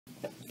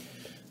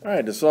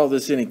Alright, to solve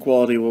this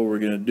inequality, what we're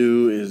going to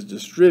do is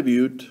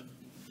distribute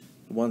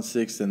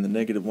 1/6 and the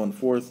negative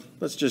 1/4.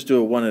 Let's just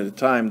do it one at a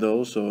time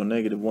though. So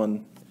negative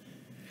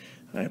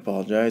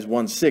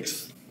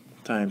 1/6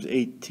 times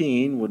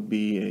 18 would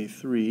be a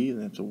 3,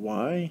 and that's a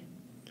y.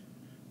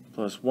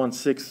 Plus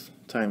 1/6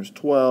 times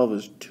 12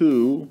 is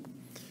 2,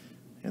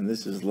 and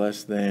this is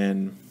less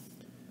than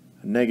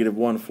a negative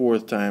 1/4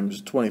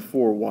 times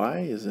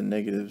 24y is a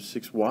negative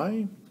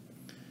 6y,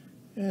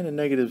 and a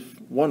negative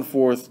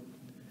 1/4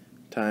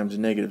 times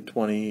negative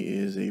 20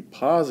 is a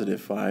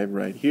positive 5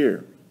 right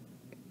here.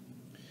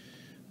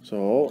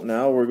 So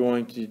now we're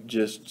going to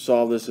just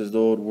solve this as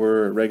though it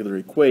were a regular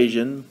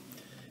equation,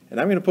 and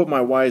I'm going to put my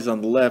y's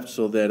on the left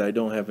so that I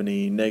don't have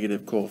any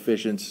negative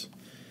coefficients,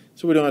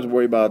 so we don't have to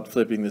worry about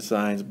flipping the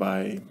signs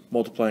by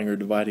multiplying or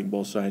dividing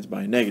both sides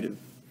by negative.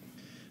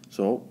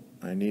 So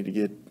I need to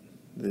get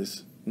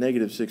this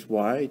negative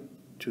 6y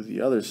to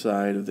the other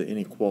side of the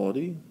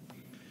inequality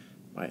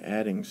by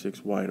adding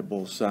 6y to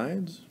both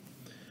sides.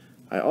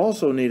 I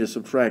also need to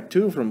subtract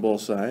 2 from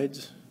both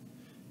sides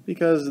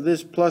because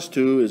this plus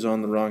 2 is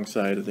on the wrong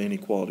side of the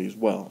inequality as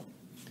well.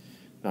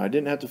 Now I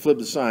didn't have to flip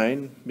the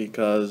sign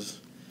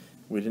because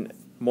we didn't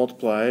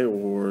multiply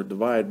or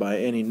divide by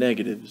any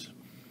negatives.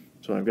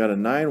 So I've got a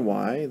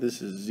 9y,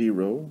 this is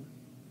 0,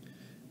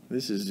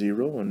 this is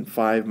 0, and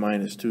 5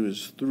 minus 2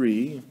 is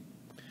 3.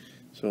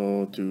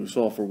 So to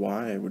solve for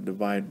y, I would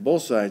divide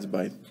both sides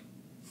by,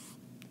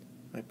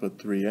 I put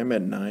 3, I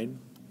meant 9.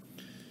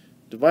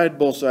 Divide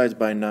both sides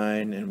by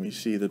 9, and we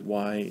see that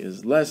y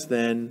is less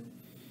than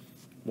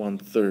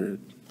 1/3.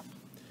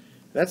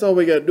 That's all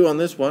we got to do on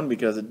this one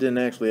because it didn't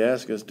actually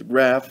ask us to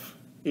graph,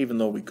 even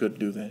though we could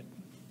do that.